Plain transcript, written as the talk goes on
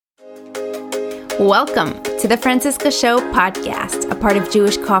Welcome to the Francisca Show podcast, a part of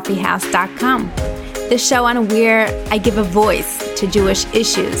JewishCoffeehouse.com, the show on where I give a voice to Jewish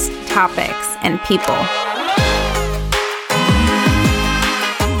issues, topics, and people.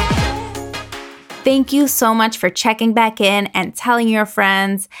 Thank you so much for checking back in and telling your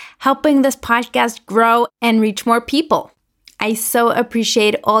friends, helping this podcast grow and reach more people. I so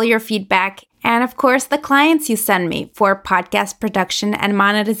appreciate all your feedback and, of course, the clients you send me for podcast production and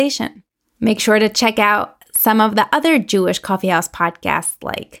monetization. Make sure to check out some of the other Jewish Coffeehouse podcasts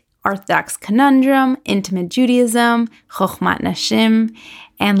like Orthodox Conundrum, Intimate Judaism, Chochmat Nashim,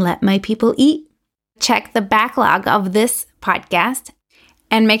 and Let My People Eat. Check the backlog of this podcast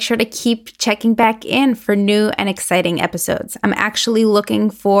and make sure to keep checking back in for new and exciting episodes. I'm actually looking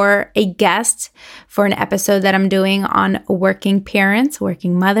for a guest for an episode that I'm doing on working parents,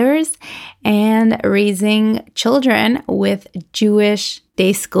 working mothers, and raising children with Jewish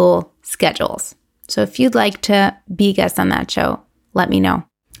day school schedules. So if you'd like to be a guest on that show, let me know.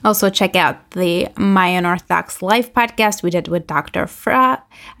 Also, check out the My Unorthodox Life podcast we did with Dr. Fra,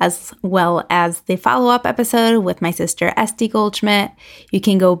 as well as the follow-up episode with my sister Esty Goldschmidt. You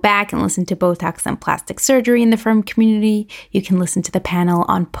can go back and listen to Botox and plastic surgery in the frum community. You can listen to the panel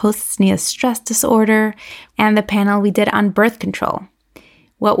on post-SNIA stress disorder and the panel we did on birth control.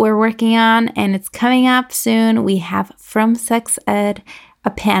 What we're working on, and it's coming up soon, we have From Sex Ed, a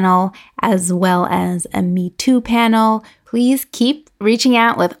panel, as well as a Me Too panel. Please keep reaching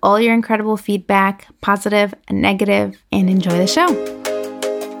out with all your incredible feedback, positive and negative, and enjoy the show.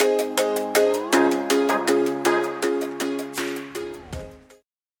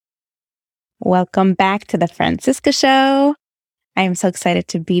 Welcome back to the Francisca Show. I am so excited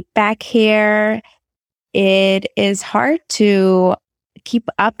to be back here. It is hard to keep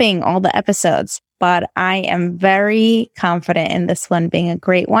upping all the episodes, but I am very confident in this one being a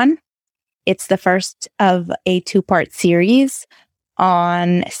great one. It's the first of a two-part series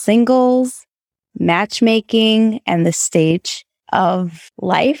on singles, matchmaking, and the stage of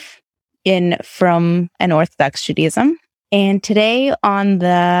life in From an Orthodox Judaism. And today on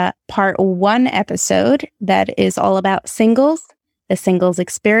the part one episode that is all about singles, the singles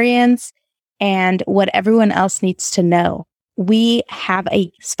experience, and what everyone else needs to know. We have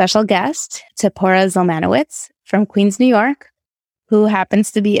a special guest, Tzipora Zelmanowitz from Queens, New York, who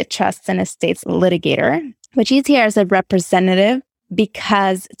happens to be a trust and estates litigator, but she's here as a representative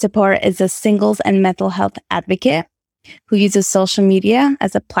because Tzipora is a singles and mental health advocate who uses social media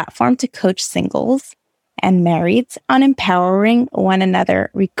as a platform to coach singles and marrieds on empowering one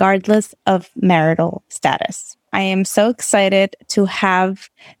another regardless of marital status. I am so excited to have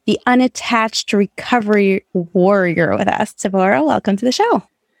the unattached recovery warrior with us. Tzipora, welcome to the show.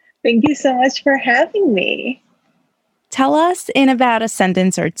 Thank you so much for having me. Tell us in about a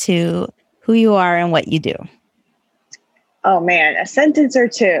sentence or two who you are and what you do. Oh man, a sentence or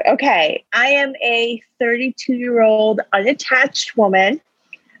two. Okay. I am a 32-year-old unattached woman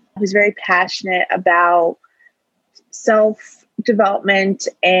who's very passionate about self-development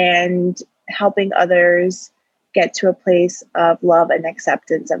and helping others get to a place of love and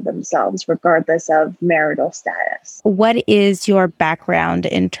acceptance of themselves, regardless of marital status. What is your background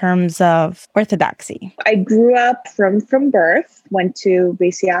in terms of orthodoxy? I grew up from birth, went to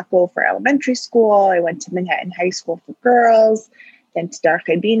Beis Yaakov for elementary school. I went to Manhattan High School for girls, then to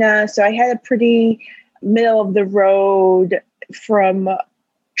Darchei Bina. So I had a pretty middle of the road from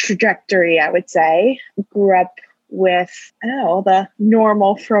trajectory, I would say. Grew up with, I don't know, the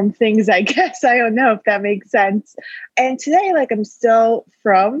normal from things, I guess. I don't know if that makes sense. And today, I'm still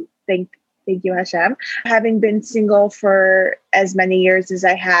from, thank you, Hashem. Having been single for as many years as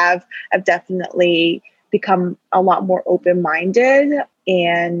I have, I've definitely become a lot more open-minded.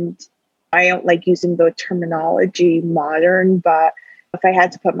 And I don't like using the terminology modern, but if I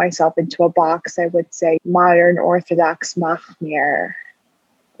had to put myself into a box, I would say modern Orthodox Machmir,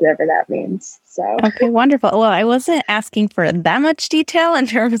 whatever that means. So okay, wonderful. Well, I wasn't asking for that much detail in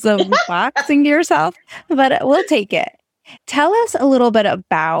terms of boxing yourself, but we'll take it. Tell us a little bit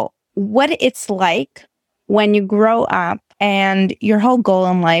about what it's like when you grow up and your whole goal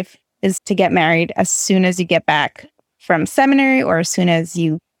in life is to get married as soon as you get back from seminary or as soon as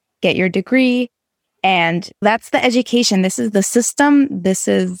you get your degree. And that's the education. This is the system. This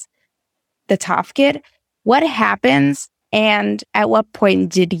is the tafkid. What happens? And at what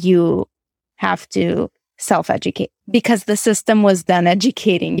point did you have to self-educate? Because the system was done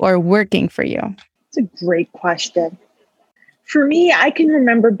educating or working for you. It's a great question. For me, I can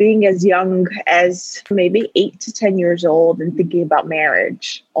remember being as young as maybe 8 to 10 years old and thinking about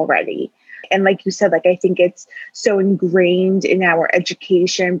marriage already. And like you said, like, I think it's so ingrained in our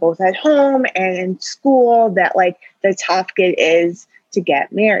education, both at home and in school, that like the tafkid is to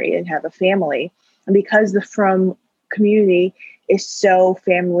get married and have a family. And because the Frum community is so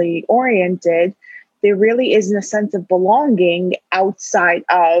family oriented, there really isn't a sense of belonging outside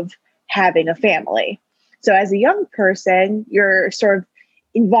of having a family. So as a young person, you're sort of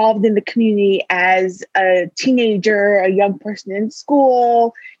involved in the community as a teenager, a young person in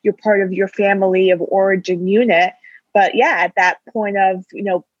school, you're part of your family of origin unit. But yeah, at that point of,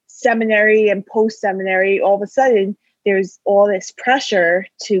 seminary and post-seminary, all of a sudden, there's all this pressure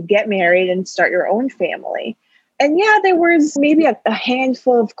to get married and start your own family. And yeah, there was maybe a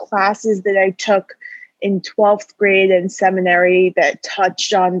handful of classes that I took in 12th grade and seminary that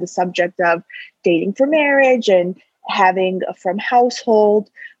touched on the subject of dating for marriage and having a Frum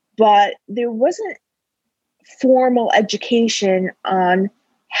household, but there wasn't formal education on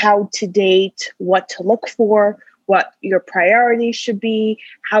how to date, what to look for, what your priorities should be,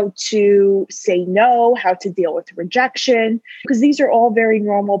 how to say no, how to deal with rejection, because these are all very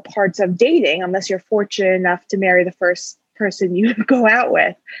normal parts of dating, unless you're fortunate enough to marry the first person you go out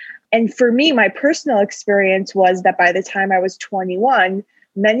with. And for me, my personal experience was that by the time I was 21,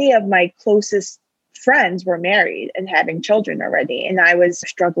 many of my closest friends were married and having children already, and I was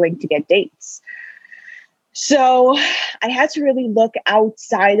struggling to get dates. So I had to really look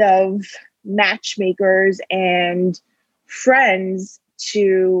outside of matchmakers and friends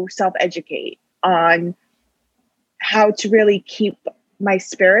to self-educate on how to really keep my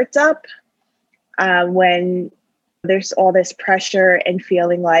spirits up when there's all this pressure and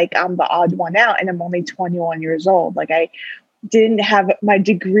feeling like I'm the odd one out and I'm only 21 years old. Like, I didn't have my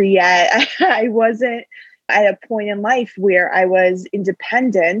degree yet. I wasn't at a point in life where I was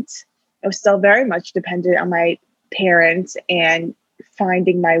independent. I was still very much dependent on my parents and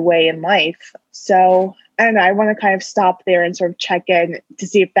finding my way in life. So I don't know, I want to kind of stop there and sort of check in to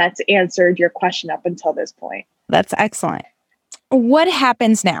see if that's answered your question up until this point. That's excellent. What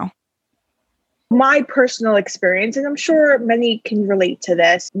happens now? My personal experience, and I'm sure many can relate to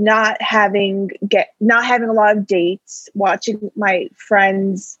this, not having a lot of dates, watching my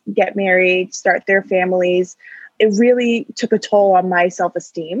friends get married, start their families, it really took a toll on my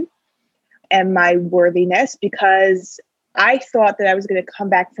self-esteem and my worthiness, because I thought that I was going to come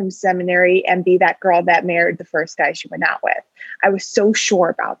back from seminary and be that girl that married the first guy she went out with. I was so sure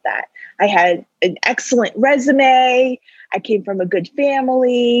about that. I had an excellent resume. I came from a good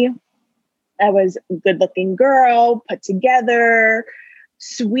family. I was a good-looking girl, put together,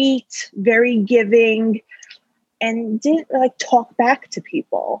 sweet, very giving, and didn't like talk back to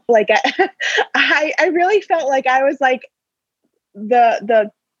people. Like I really felt like I was like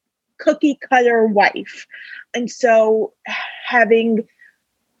the cookie cutter wife. And so having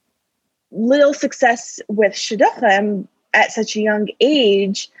little success with Shiduchim at such a young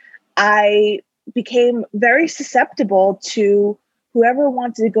age, I became very susceptible to whoever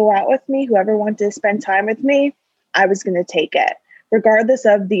wanted to go out with me, whoever wanted to spend time with me, I was going to take it, regardless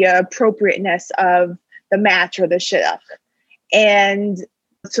of the appropriateness of the match or the shidduch. And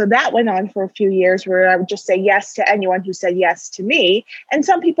so that went on for a few years, where I would just say yes to anyone who said yes to me. And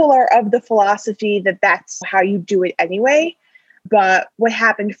some people are of the philosophy that that's how you do it anyway. But what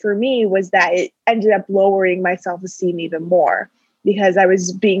happened for me was that it ended up lowering my self-esteem even more, because I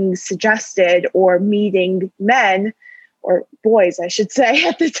was being suggested or meeting men, or boys, I should say,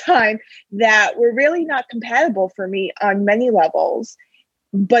 at the time, that were really not compatible for me on many levels.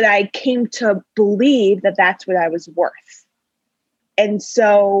 But I came to believe that that's what I was worth. And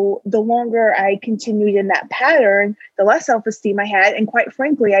so the longer I continued in that pattern, the less self-esteem I had. And quite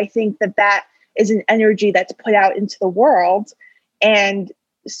frankly, I think that that is an energy that's put out into the world and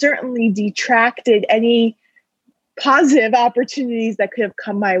certainly detracted any positive opportunities that could have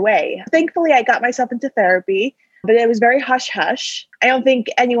come my way. Thankfully, I got myself into therapy, but it was very hush-hush. I don't think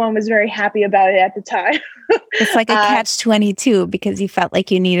anyone was very happy about it at the time. It's like a catch-22, because you felt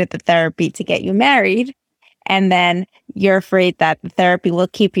like you needed the therapy to get you married. And then you're afraid that the therapy will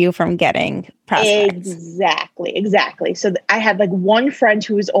keep you from getting prospects. Exactly. So I had like one friend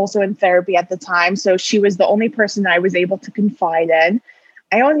who was also in therapy at the time. So she was the only person I was able to confide in.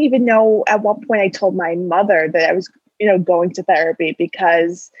 I don't even know at what point I told my mother that I was, going to therapy,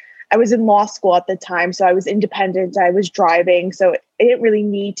 because I was in law school at the time. So I was independent. I was driving. So I didn't really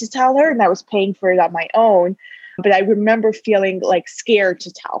need to tell her, and I was paying for it on my own. But I remember feeling like scared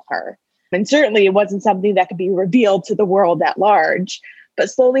to tell her. And certainly it wasn't something that could be revealed to the world at large. But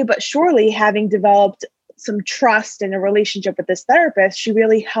slowly but surely, having developed some trust in a relationship with this therapist, she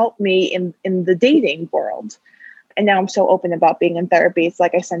really helped me in the dating world. And now I'm so open about being in therapy. It's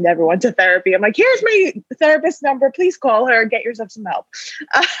like I send everyone to therapy. I'm like, here's my therapist number. Please call her. Get yourself some help.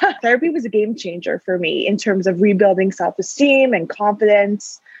 Therapy was a game changer for me in terms of rebuilding self-esteem and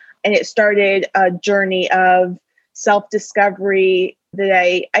confidence. And it started a journey of self-discovery that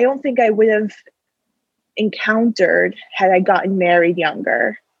I don't think I would have encountered had I gotten married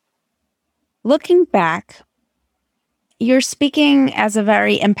younger. Looking back, you're speaking as a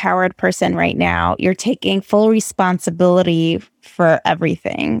very empowered person right now. You're taking full responsibility for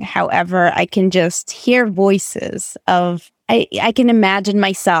everything. However, I can just hear voices of, I can imagine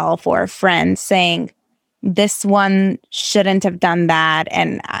myself or friends saying, this one shouldn't have done that.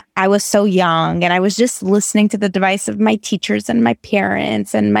 And I was so young and I was just listening to the advice of my teachers and my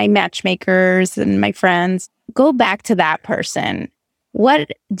parents and my matchmakers and my friends. Go back to that person.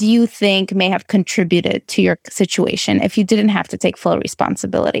 What do you think may have contributed to your situation if you didn't have to take full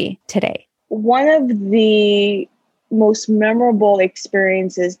responsibility today? One of the most memorable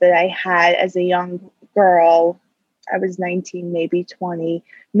experiences that I had as a young girl, I was 19, maybe 20,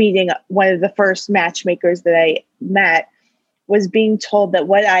 meeting one of the first matchmakers that I met, was being told that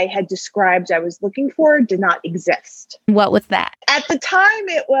what I had described I was looking for did not exist. What was that? At the time,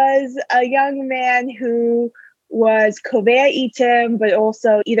 it was a young man who was kovea itim, but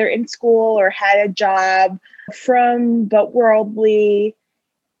also either in school or had a job, from but worldly,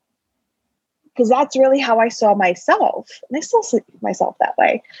 because that's really how I saw myself. And I still see myself that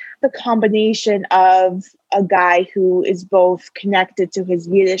way. The combination of a guy who is both connected to his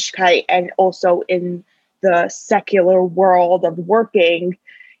Yiddishkeit and also in the secular world of working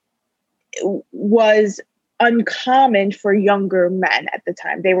was uncommon for younger men at the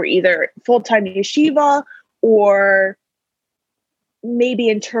time. They were either full-time yeshiva or maybe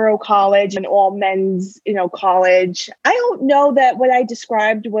in Touro College, an all men's, college. I don't know that what I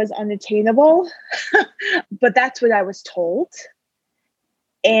described was unattainable, but that's what I was told.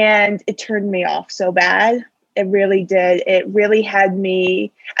 And it turned me off so bad. It really did. It really had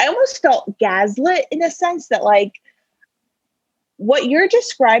me, I almost felt gaslit in a sense that like, what you're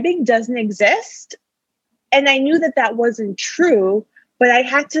describing doesn't exist. And I knew that that wasn't true, but I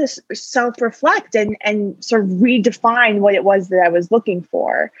had to self-reflect and sort of redefine what it was that I was looking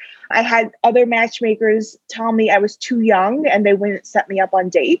for. I had other matchmakers tell me I was too young and they wouldn't set me up on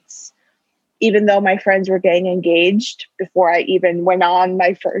dates, even though my friends were getting engaged before I even went on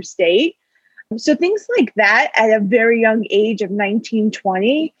my first date. So things like that at a very young age of 19,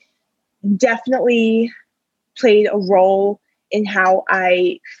 20 definitely played a role in how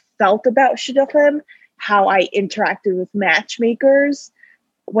I felt about Shiduchim, how I interacted with matchmakers.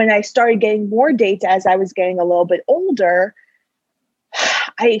 When I started getting more dates as I was getting a little bit older,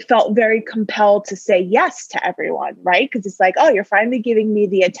 I felt very compelled to say yes to everyone, right? Because it's like, oh, you're finally giving me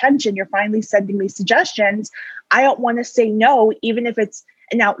the attention. You're finally sending me suggestions. I don't want to say no, even if it's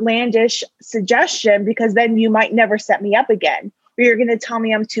an outlandish suggestion, because then you might never set me up again. Or you're going to tell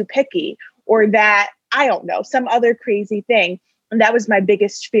me I'm too picky, or that, I don't know, some other crazy thing. And that was my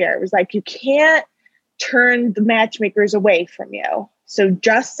biggest fear. It was like, you can't turn the matchmakers away from you. So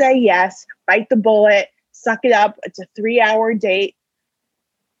just say yes, bite the bullet, suck it up. It's a 3-hour date.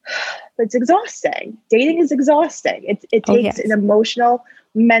 But it's exhausting. Dating is exhausting. It takes an emotional,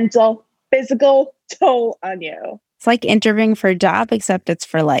 mental, physical toll on you. It's like interviewing for a job, except it's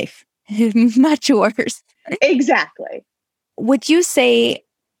for life. Much worse. Exactly. Would you say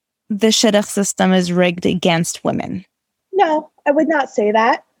the shidduch system is rigged against women? No, I would not say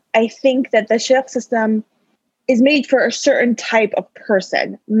that. I think that the shidduch system is made for a certain type of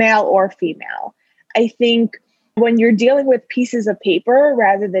person, male or female. I think when you're dealing with pieces of paper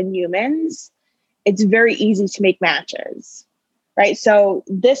rather than humans, it's very easy to make matches, right? So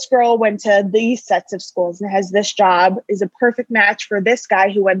this girl went to these sets of schools and has this job, is a perfect match for this guy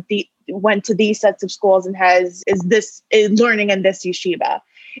who went to these sets of schools and is learning in this yeshiva.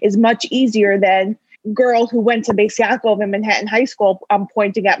 Is much easier than girl who went to Beis Yaakov in Manhattan High School. I'm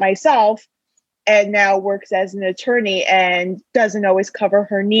pointing at myself, and now works as an attorney and doesn't always cover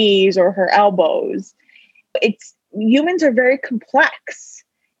her knees or her elbows. Humans are very complex,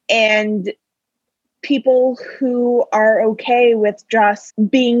 and people who are okay with just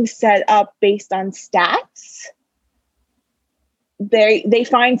being set up based on stats, they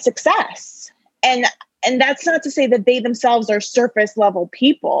find success. And that's not to say that they themselves are surface level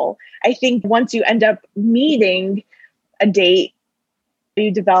people. I think once you end up meeting a date,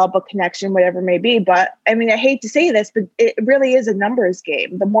 you develop a connection, whatever it may be. But I mean, I hate to say this, but it really is a numbers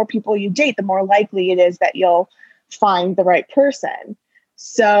game. The more people you date, the more likely it is that you'll find the right person.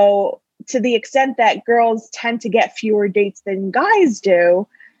 So to the extent that girls tend to get fewer dates than guys do,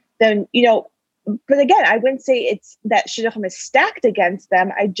 then, But again, I wouldn't say it's that Shiduchim is stacked against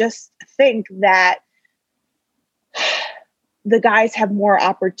them. I just think that the guys have more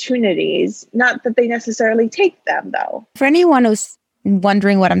opportunities, not that they necessarily take them, though. For anyone who's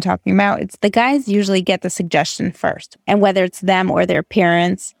wondering what I'm talking about, it's the guys usually get the suggestion first. And whether it's them or their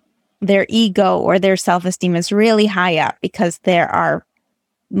parents, their ego or their self-esteem is really high up because there are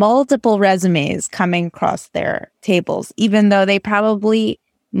multiple resumes coming across their tables, even though they probably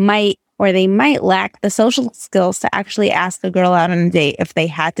might or they might lack the social skills to actually ask a girl out on a date if they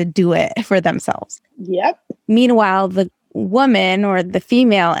had to do it for themselves. Yep. Meanwhile, the woman or the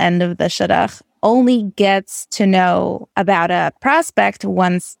female end of the shidduch only gets to know about a prospect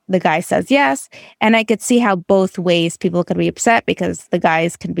once the guy says yes. And I could see how both ways people could be upset because the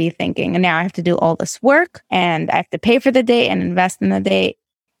guys can be thinking, and now I have to do all this work and I have to pay for the date and invest in the date.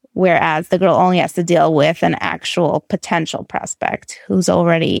 Whereas the girl only has to deal with an actual potential prospect who's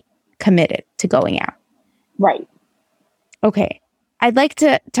already committed to going out. Right. Okay. I'd like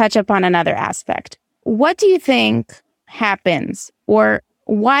to touch upon another aspect. What do you think happens, or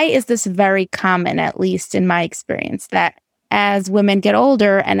why is this very common, at least in my experience, that as women get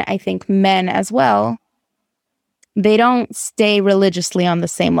older, and I think men as well, they don't stay religiously on the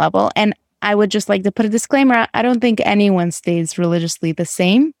same level? And I would just like to put a disclaimer out. I don't think anyone stays religiously the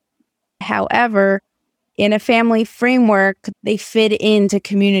same. However, in a family framework, they fit into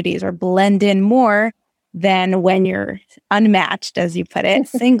communities or blend in more than when you're unmatched, as you put it,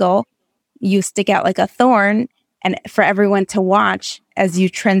 single. You stick out like a thorn, and for everyone to watch as you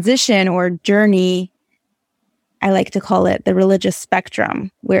transition or journey, I like to call it the religious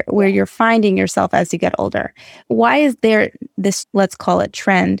spectrum, where you're finding yourself as you get older. Why is there this, let's call it,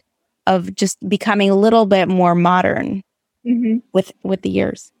 trend of just becoming a little bit more modern with the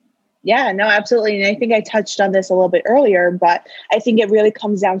years? Yeah, no, absolutely. And I think I touched on this a little bit earlier, but I think it really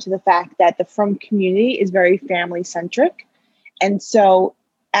comes down to the fact that the Frum community is very family centric. And so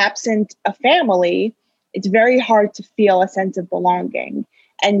absent a family, it's very hard to feel a sense of belonging.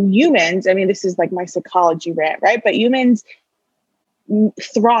 And humans, I mean, this is like my psychology rant, right? But humans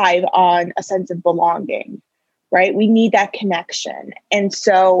thrive on a sense of belonging, right? We need that connection. And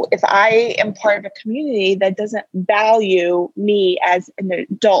so if I am part of a community that doesn't value me as an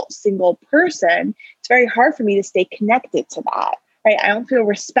adult single person, it's very hard for me to stay connected to that, right? I don't feel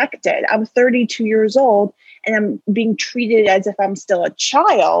respected. I'm 32 years old and I'm being treated as if I'm still a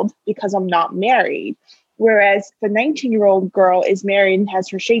child because I'm not married. Whereas the 19-year-old girl is married and has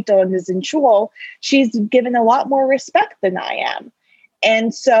her sheitel and is in shul, she's given a lot more respect than I am.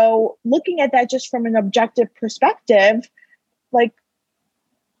 And so looking at that just from an objective perspective, like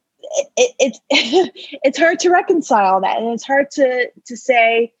it's hard to reconcile that. And it's hard to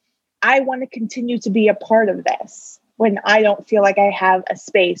say, I want to continue to be a part of this when I don't feel like I have a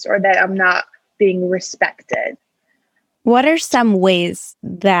space or that I'm not being respected. What are some ways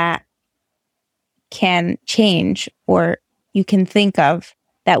that can change or you can think of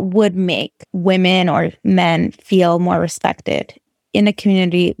that would make women or men feel more respected in a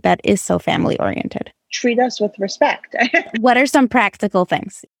community that is so family oriented? Treat us with respect. What are some practical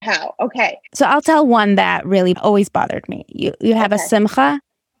things? How? Okay. So I'll tell one that really always bothered me. You have a simcha,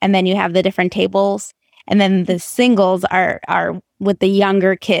 and then you have the different tables, and then the singles are with the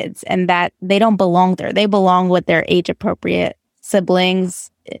younger kids, and that they don't belong there. They belong with their age appropriate siblings,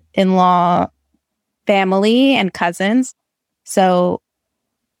 in-law, family, and cousins. So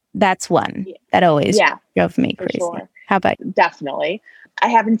that's one that always drove me crazy. Sure. How about you? Definitely. I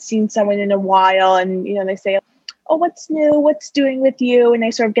haven't seen someone in a while and, they say, oh, what's new? What's doing with you? And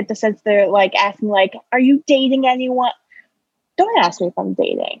I sort of get the sense they're like asking, like, are you dating anyone? Don't ask me if I'm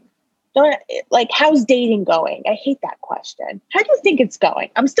dating. How's dating going? I hate that question. How do you think it's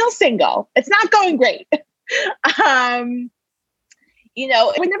going? I'm still single. It's not going great. I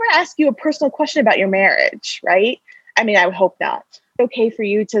would never ask you a personal question about your marriage, right? I mean, I would hope not. It's okay for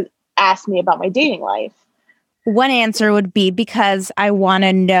you to ask me about my dating life. One answer would be because I want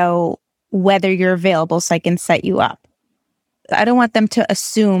to know whether you're available so I can set you up. I don't want them to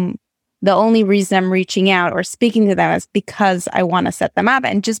assume the only reason I'm reaching out or speaking to them is because I want to set them up.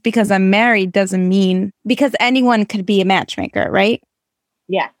 And just because I'm married doesn't mean, because anyone could be a matchmaker, right?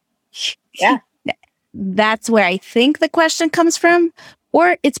 Yeah. Yeah. That's where I think the question comes from.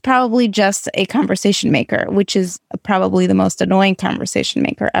 Or it's probably just a conversation maker, which is probably the most annoying conversation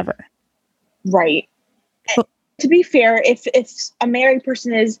maker ever. Right. To be fair, if a married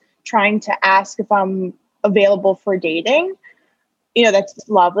person is trying to ask if I'm available for dating, that's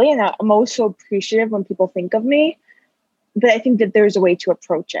lovely. And I'm also appreciative when people think of me. But I think that there's a way to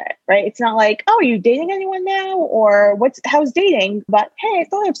approach it, right? It's not like, oh, are you dating anyone now? Or how's dating? But hey, I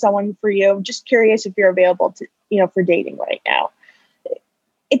thought I have someone for you. Just curious if you're available to, for dating right now.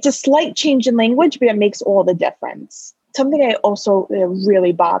 It's a slight change in language, but it makes all the difference. Something I also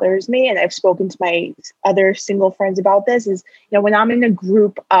really bothers me, and I've spoken to my other single friends about this, is, when I'm in a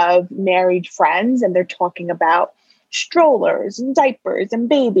group of married friends and they're talking about strollers and diapers and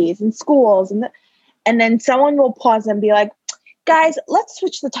babies and schools, and then someone will pause and be like, guys, let's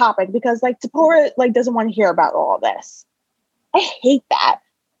switch the topic because Tzipora doesn't want to hear about all of this. I hate that.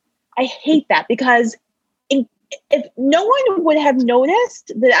 I hate that because if no one would have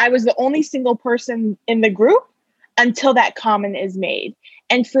noticed that I was the only single person in the group until that comment is made.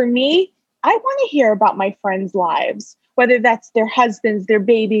 And for me, I want to hear about my friends' lives, whether that's their husbands, their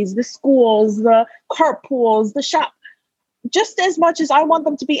babies, the schools, the carpools, the shop. Just as much as I want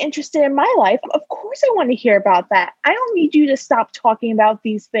them to be interested in my life, of course I want to hear about that. I don't need you to stop talking about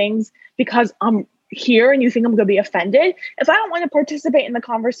these things because I'm here and you think I'm going to be offended. If I don't want to participate in the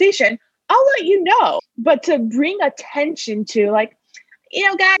conversation, I'll let you know. But to bring attention to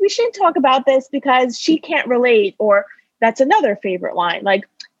guys, we shouldn't talk about this because she can't relate. Or that's another favorite line.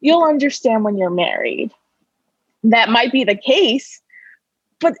 You'll understand when you're married. That might be the case.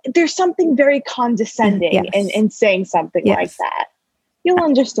 But there's something very condescending in saying something like that. You'll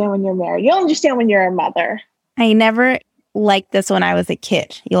understand when you're married. You'll understand when you're a mother. I never liked this when I was a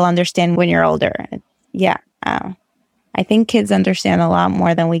kid. You'll understand when you're older. Yeah. I think kids understand a lot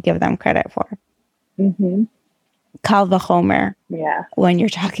more than we give them credit for. Mm-hmm. Kal v'chomer. Yeah. When you're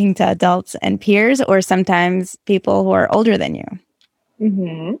talking to adults and peers, or sometimes people who are older than you.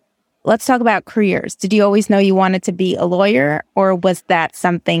 Mm-hmm. Let's talk about careers. Did you always know you wanted to be a lawyer, or was that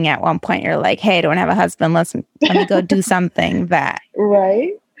something at one point you're like, hey, I don't have a husband. Let me go do something that.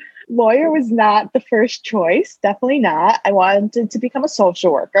 Right. Lawyer was not the first choice. Definitely not. I wanted to become a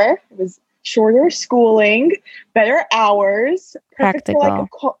social worker. It was shorter schooling, better hours, perfect Practical.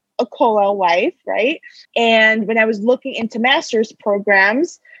 for a Kollel wife, right? And when I was looking into master's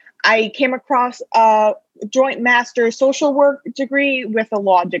programs, I came across a joint master's social work degree with a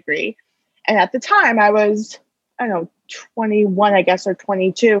law degree. And at the time I was, 21, I guess, or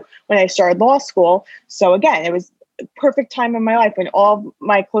 22 when I started law school. So again, it was a perfect time in my life when all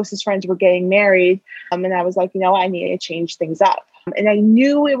my closest friends were getting married. And I was like, I need to change things up. And I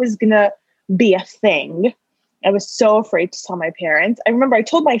knew it was going to be a thing. I was so afraid to tell my parents. I remember I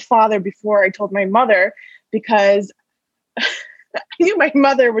told my father before I told my mother because I knew my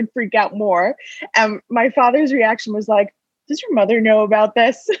mother would freak out more. And my father's reaction was like, does your mother know about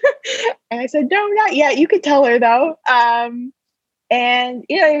this? And I said, no, not yet. You could tell her though. And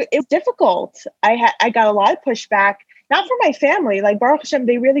it was difficult. I got a lot of pushback, not from my family. Baruch Hashem,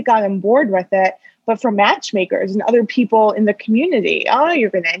 they really got on board with it, but from matchmakers and other people in the community. Oh, you're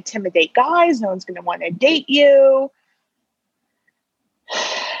going to intimidate guys. No one's going to want to date you.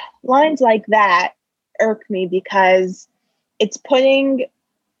 Lines like that irk me because it's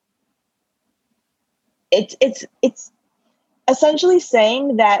essentially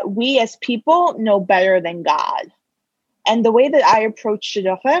saying that we as people know better than God. And the way that I approach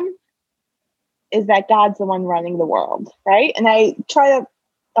Shiduchim is that God's the one running the world, right? And I try to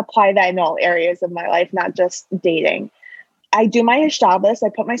apply that in all areas of my life, not just dating. I do my ishtablis. I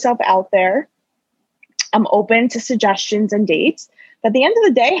put myself out there. I'm open to suggestions and dates. But at the end of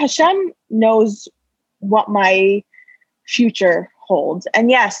the day, Hashem knows what my future holds.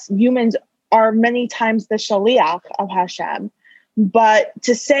 And yes, humans are many times the shaliach of Hashem. But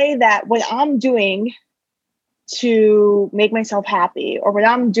to say that what I'm doing to make myself happy, or what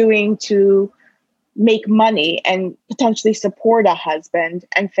I'm doing to make money and potentially support a husband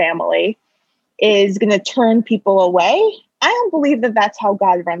and family is going to turn people away, I don't believe that that's how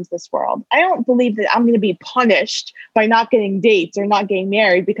God runs this world. I don't believe that I'm going to be punished by not getting dates or not getting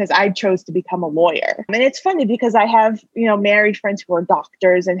married because I chose to become a lawyer. And it's funny because I have, married friends who are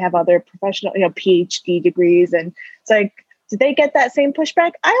doctors and have other professional, PhD degrees. And it's like, did they get that same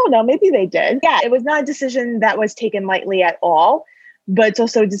pushback? I don't know. Maybe they did. Yeah, it was not a decision that was taken lightly at all, but it's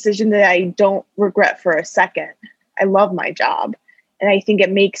also a decision that I don't regret for a second. I love my job. And I think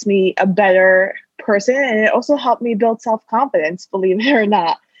it makes me a better person. And it also helped me build self-confidence, believe it or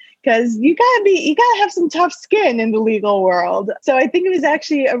not, because you gotta have some tough skin in the legal world. So I think it was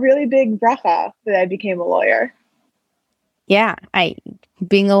actually a really big bracha that I became a lawyer. Yeah,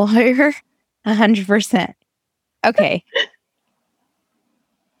 being a lawyer, 100%. Okay.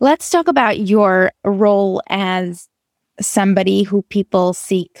 Let's talk about your role as somebody who people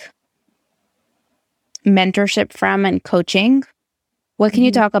seek mentorship from and coaching. What can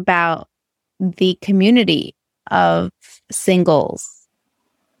you talk about the community of singles,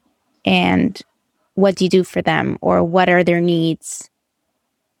 and what do you do for them, or what are their needs?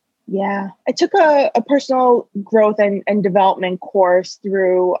 Yeah, I took a personal growth and development course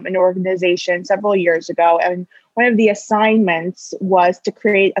through an organization several years ago. And one of the assignments was to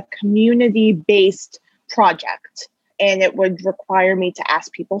create a community-based project. And it would require me to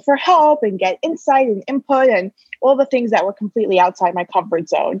ask people for help and get insight and input and all the things that were completely outside my comfort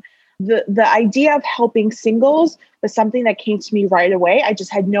zone. The idea of helping singles was something that came to me right away. I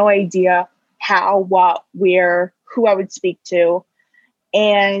just had no idea how, what, where, who I would speak to.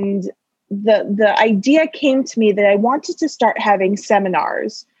 And the idea came to me that I wanted to start having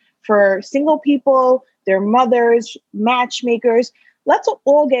seminars for single people, their mothers, matchmakers. Let's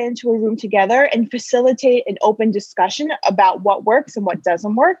all get into a room together and facilitate an open discussion about what works and what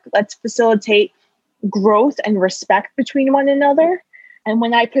doesn't work. Let's facilitate growth and respect between one another. And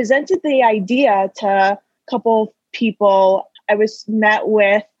when I presented the idea to a couple of people, I was met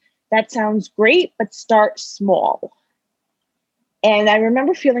with, that sounds great, but start small. And I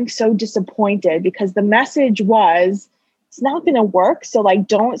remember feeling so disappointed because the message was, it's not going to work. So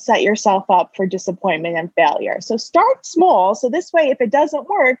don't set yourself up for disappointment and failure. So start small. So this way, if it doesn't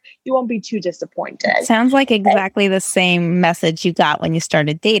work, you won't be too disappointed. Sounds like exactly the same message you got when you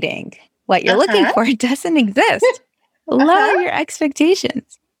started dating. What you're looking for doesn't exist. Lower your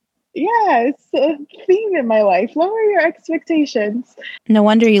expectations. Yeah, it's a theme in my life. Lower your expectations. No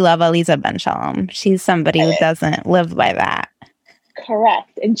wonder you love Aliza Ben Shalom. She's somebody who doesn't live by that.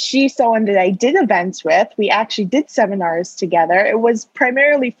 Correct. And she's someone that I did events with. We actually did seminars together. It was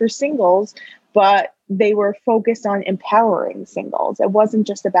primarily for singles, but they were focused on empowering singles. It wasn't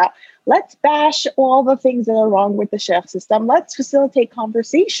just about, let's bash all the things that are wrong with the share system. Let's facilitate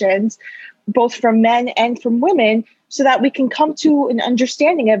conversations, both from men and from women, so that we can come to an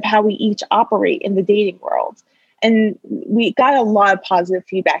understanding of how we each operate in the dating world. And we got a lot of positive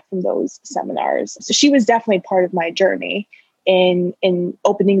feedback from those seminars. So she was definitely part of my journey in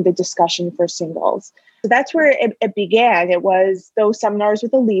opening the discussion for singles. So that's where it began. It was those seminars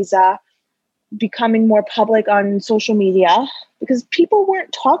with Aliza, becoming more public on social media, because people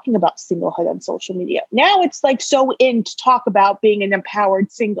weren't talking about singlehood on social media. Now it's so in to talk about being an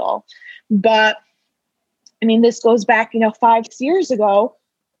empowered single. But I mean, this goes back, 5 years ago.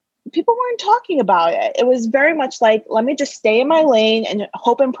 People weren't talking about it. It was very much like, let me just stay in my lane and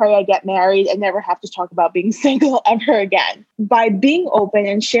hope and pray I get married and never have to talk about being single ever again. By being open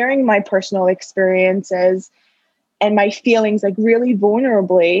and sharing my personal experiences and my feelings really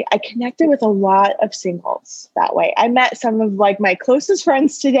vulnerably, I connected with a lot of singles that way. I met some of my closest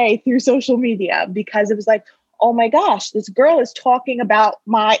friends today through social media because it was oh my gosh, this girl is talking about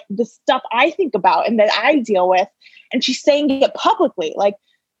the stuff I think about and that I deal with, and she's saying it publicly.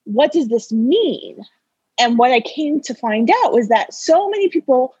 What does this mean? And what I came to find out was that so many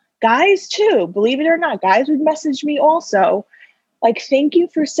people, guys too, believe it or not, guys would message me also, thank you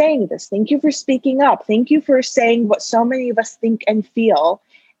for saying this. Thank you for speaking up. Thank you for saying what so many of us think and feel.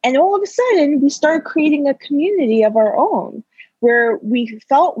 And all of a sudden, we started creating a community of our own where we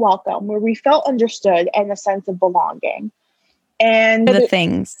felt welcome, where we felt understood and a sense of belonging. And the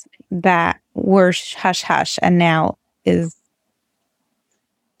things that were hush hush and now is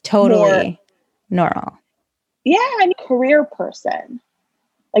totally normal. Yeah, I'm a career person.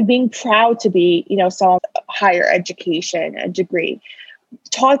 Being proud to be, some higher education, a degree.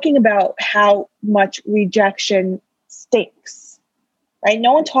 Talking about how much rejection stinks, right?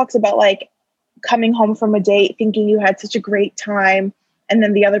 No one talks about coming home from a date thinking you had such a great time and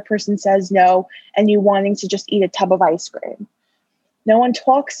then the other person says no and you wanting to just eat a tub of ice cream. No one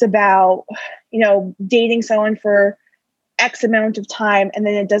talks about, dating someone for X amount of time and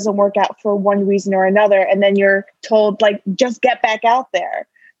then it doesn't work out for one reason or another. And then you're told just get back out there.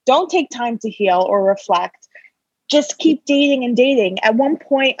 Don't take time to heal or reflect. Just keep dating and dating. At one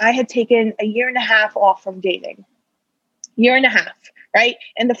point I had taken a year and a half off from dating. Year and a half, right?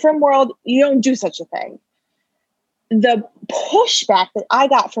 In the frum world, you don't do such a thing. The pushback that I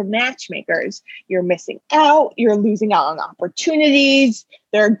got from matchmakers, you're missing out, you're losing out on opportunities.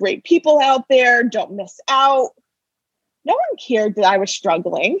 There are great people out there. Don't miss out. No one cared that I was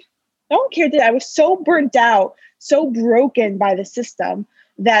struggling. No one cared that I was so burnt out, so broken by the system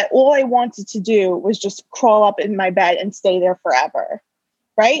that all I wanted to do was just crawl up in my bed and stay there forever,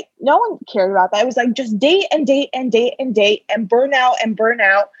 right? No one cared about that. I was just date and date and date and date and burn out and burn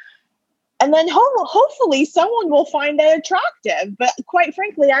out. And then hopefully someone will find that attractive. But quite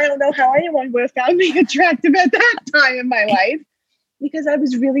frankly, I don't know how anyone would have found me attractive at that time in my life because I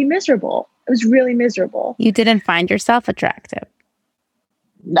was really miserable. I was really miserable. You didn't find yourself attractive.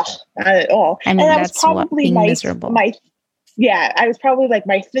 No, not at all. I mean, and I was that's what probably being miserable. I was probably like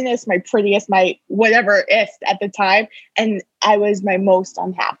my thinnest, my prettiest, my whatever is at the time. And I was my most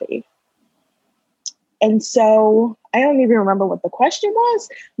unhappy. And so I don't even remember what the question was,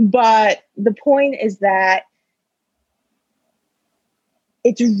 but the point is that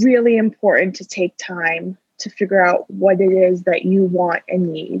it's really important to take time to figure out what it is that you want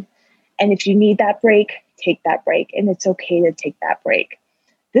and need. And if you need that break, take that break. And it's okay to take that break.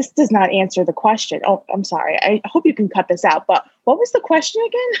 This does not answer the question. Oh, I'm sorry. I hope you can cut this out. But what was the question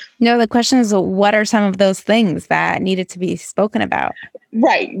again? No, the question is, what are some of those things that needed to be spoken about?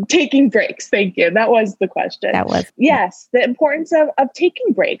 Right. Taking breaks. Thank you. That was the question. Yes. The importance of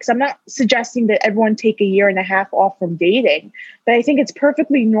taking breaks. I'm not suggesting that everyone take a year and a half off from dating, but I think it's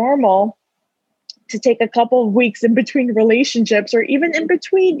perfectly normal to take a couple of weeks in between relationships or even in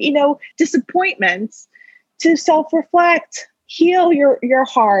between, disappointments to self-reflect, heal your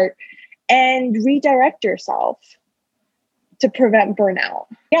heart, and redirect yourself to prevent burnout.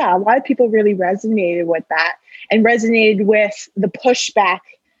 Yeah, a lot of people really resonated with that and resonated with the pushback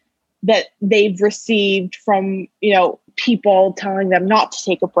that they've received from, people telling them not to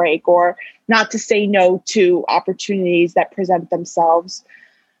take a break or not to say no to opportunities that present themselves.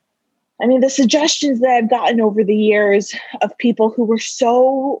 I mean, the suggestions that I've gotten over the years of people who were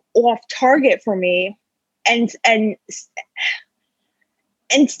so off target for me and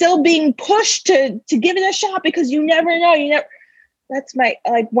still being pushed to give it a shot because you never know. That's my,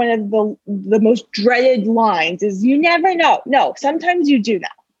 one of the most dreaded lines is you never know. No, sometimes you do know.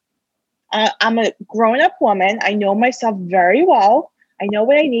 I'm a grown-up woman. I know myself very well. I know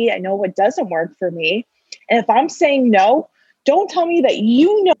what I need. I know what doesn't work for me. And if I'm saying no, don't tell me that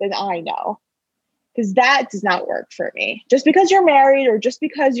you know that I know, because that does not work for me. Just because you're married or just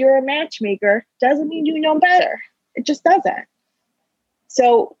because you're a matchmaker doesn't mean you know better. It just doesn't.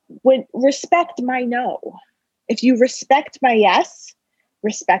 So respect my no. If you respect my yes,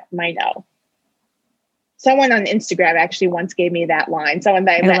 respect my no. Someone on Instagram actually once gave me that line. Someone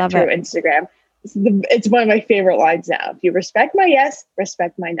that I met through Instagram. It's one of my favorite lines now. If you respect my yes,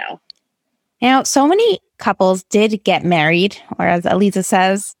 respect my no. Now, so many couples did get married, or as Aliza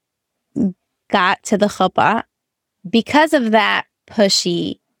says, got to the chuppah because of that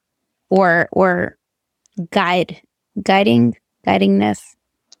pushy or guidingness.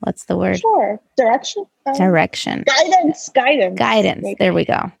 What's the word? Sure. Direction. Guidance. Maybe. There we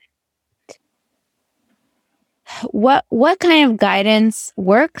go. What kind of guidance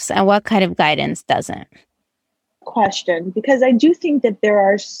works and what kind of guidance doesn't? Question, because I do think that there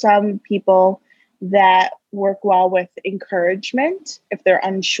are some people that work well with encouragement if they're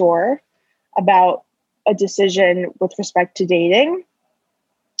unsure about a decision with respect to dating.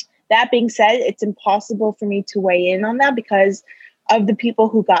 That being said, it's impossible for me to weigh in on that because of the people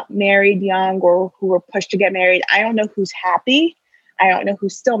who got married young or who were pushed to get married. I don't know who's happy. I don't know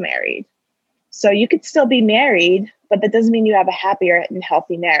who's still married. So you could still be married, but that doesn't mean you have a happier and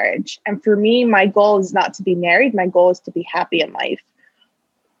healthy marriage. And for me, my goal is not to be married. My goal is to be happy in life.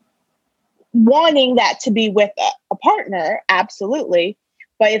 Wanting that to be with a partner, absolutely.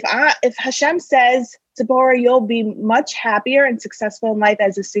 But if Hashem says, Tzipora, you'll be much happier and successful in life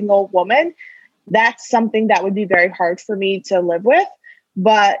as a single woman, that's something that would be very hard for me to live with.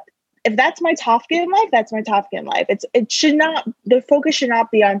 But if that's my tafkid in life, that's my tafkid in life. The focus should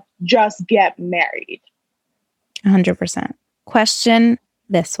not be on just get married. 100%. Question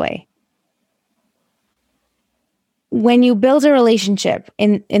this way. When you build a relationship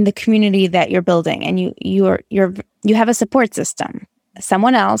in the community that you're building and you have a support system,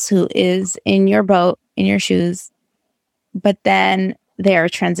 someone else who is in your boat, in your shoes, but then they're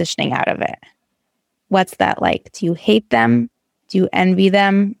transitioning out of it. What's that like? Do you hate them? Do you envy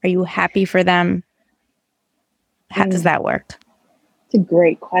them? Are you happy for them? How does that work? It's a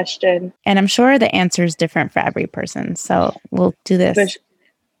great question. And I'm sure the answer is different for every person. So we'll do this.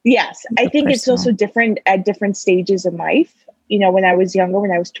 Yes, I think it's also different at different stages in life. When I was younger,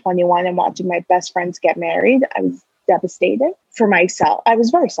 when I was 21 and watching my best friends get married, I was devastated for myself. I was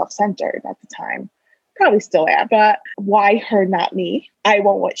very self-centered at the time. Probably still am, but why her, not me? I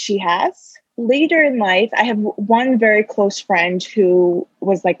want what she has. Later in life, I have one very close friend who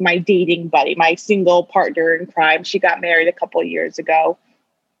was like my dating buddy, my single partner in crime. She got married a couple of years ago.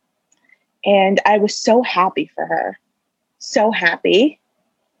 And I was so happy for her. So happy.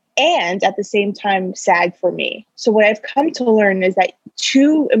 And at the same time, sad for me. So what I've come to learn is that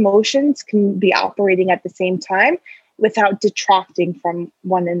two emotions can be operating at the same time without detracting from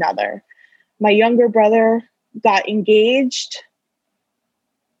one another. My younger brother got engaged,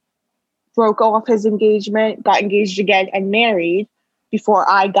 broke off his engagement, got engaged again, and married before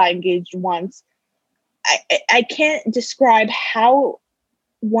I got engaged once. I can't describe how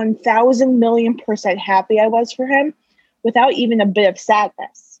 1,000,000,000% happy I was for him without even a bit of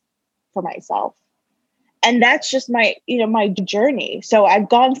sadness for myself. And that's just my journey. So I've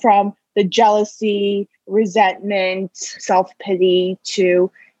gone from the jealousy, resentment, self-pity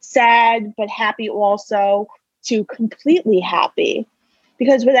to sad, but happy also, to completely happy.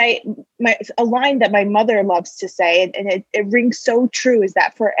 Because a line that my mother loves to say, and it rings so true, is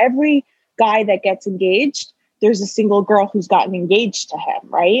that for every guy that gets engaged, there's a single girl who's gotten engaged to him,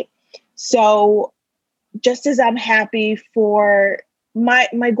 right? So just as I'm happy for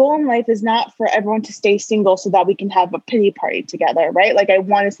my goal in life is not for everyone to stay single so that we can have a pity party together, right? Like I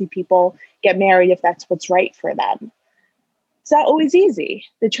want to see people get married if that's what's right for them. It's not always easy.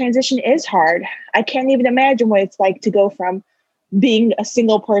 The transition is hard. I can't even imagine what it's like to go from being a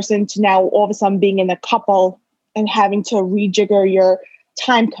single person to now all of a sudden being in a couple and having to rejigger your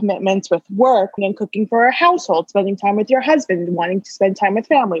time commitments with work and cooking for a household, spending time with your husband, wanting to spend time with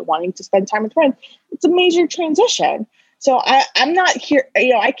family, wanting to spend time with friends. It's a major transition. So I'm not here,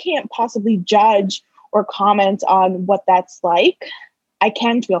 I can't possibly judge or comment on what that's like. I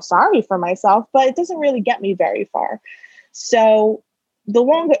can feel sorry for myself, but it doesn't really get me very far. So the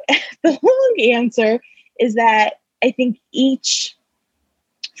long answer is that I think each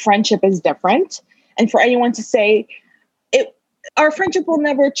friendship is different. And for anyone to say our friendship will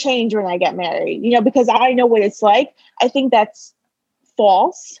never change when I get married, because I know what it's like, I think that's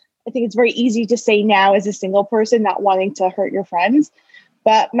false. I think it's very easy to say now as a single person, not wanting to hurt your friends.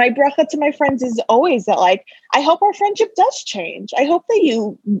 But my bracha to my friends is always that, like, I hope our friendship does change. I hope that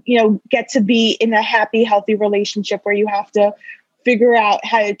you get to be in a happy, healthy relationship where you have to figure out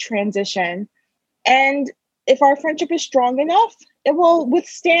how to transition. And if our friendship is strong enough, it will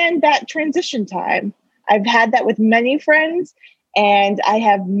withstand that transition time. I've had that with many friends, and I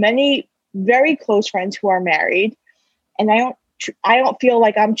have many very close friends who are married, and I don't feel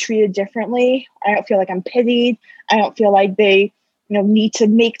like I'm treated differently. I don't feel like I'm pitied. I don't feel like they need to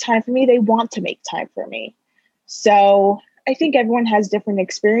make time for me. They want to make time for me. So I think everyone has different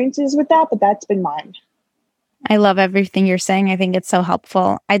experiences with that, but that's been mine. I love everything you're saying. I think it's so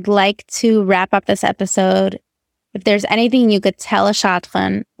helpful. I'd like to wrap up this episode. If there's anything you could tell a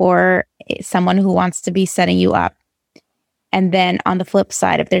shadchan or someone who wants to be setting you up, and then on the flip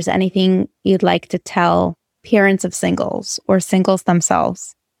side, if there's anything you'd like to tell parents of singles or singles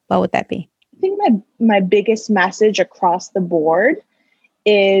themselves, what would that be? I think my biggest message across the board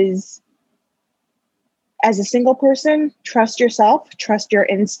is, as a single person, trust yourself, trust your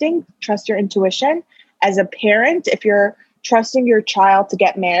instinct, trust your intuition. As a parent, if you're trusting your child to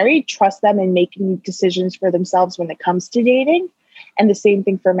get married, trust them in making decisions for themselves when it comes to dating. And the same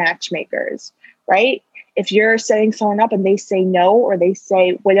thing for matchmakers, right? If you're setting someone up and they say no, or they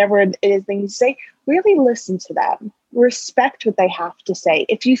say whatever it is they need to say, really listen to them. Respect what they have to say.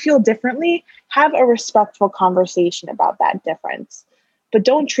 If you feel differently, have a respectful conversation about that difference. But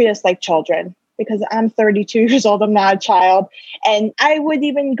don't treat us like children, because I'm 32 years old. I'm not a child. And I would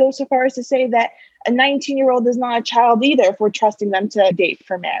even go so far as to say that a 19-year-old is not a child either if we're trusting them to date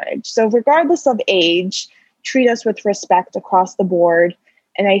for marriage. So regardless of age, treat us with respect across the board.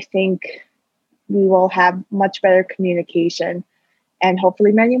 And I think we will have much better communication and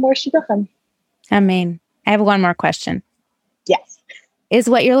hopefully many more Shiduchim. Amen. I have one more question. Yes. Is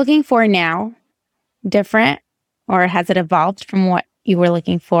what you're looking for now different, or has it evolved from what you were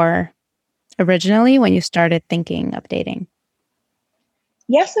looking for originally when you started thinking of dating?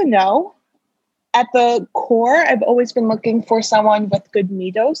 Yes and no. At the core, I've always been looking for someone with good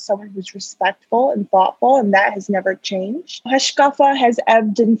midos, someone who's respectful and thoughtful, and that has never changed. Hashkafa has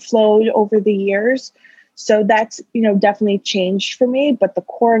ebbed and flowed over the years, so that's definitely changed for me, but the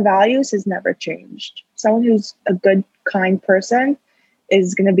core values has never changed. Someone who's a good, kind person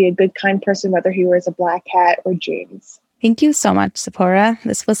is going to be a good, kind person whether he wears a black hat or jeans. Thank you so much, Tzipora.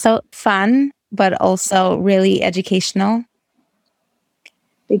 This was so fun, but also really educational.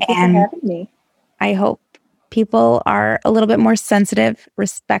 Thank you for having me. I hope people are a little bit more sensitive,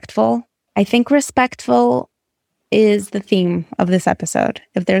 respectful. I think respectful is the theme of this episode.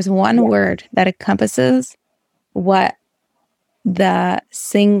 If there's one word that encompasses what the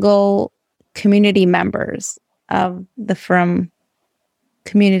single community members of the Frum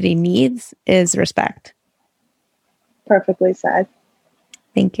community needs, is respect. Perfectly said.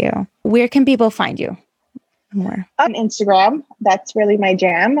 Thank you. Where can people find you more? On Instagram, that's really my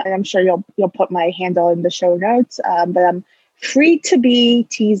jam, and I'm sure you'll put my handle in the show notes. But I'm free to be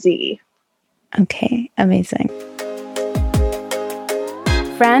TZ. Okay, amazing.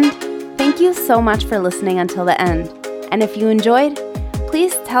 Friend, thank you so much for listening until the end. And if you enjoyed,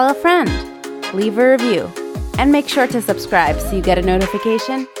 please tell a friend, leave a review, and make sure to subscribe so you get a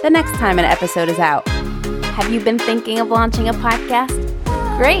notification the next time an episode is out. Have you been thinking of launching a podcast?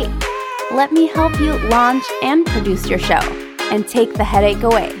 Great! Let me help you launch and produce your show and take the headache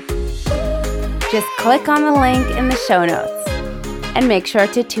away. Just click on the link in the show notes and make sure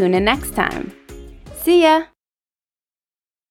to tune in next time. See ya!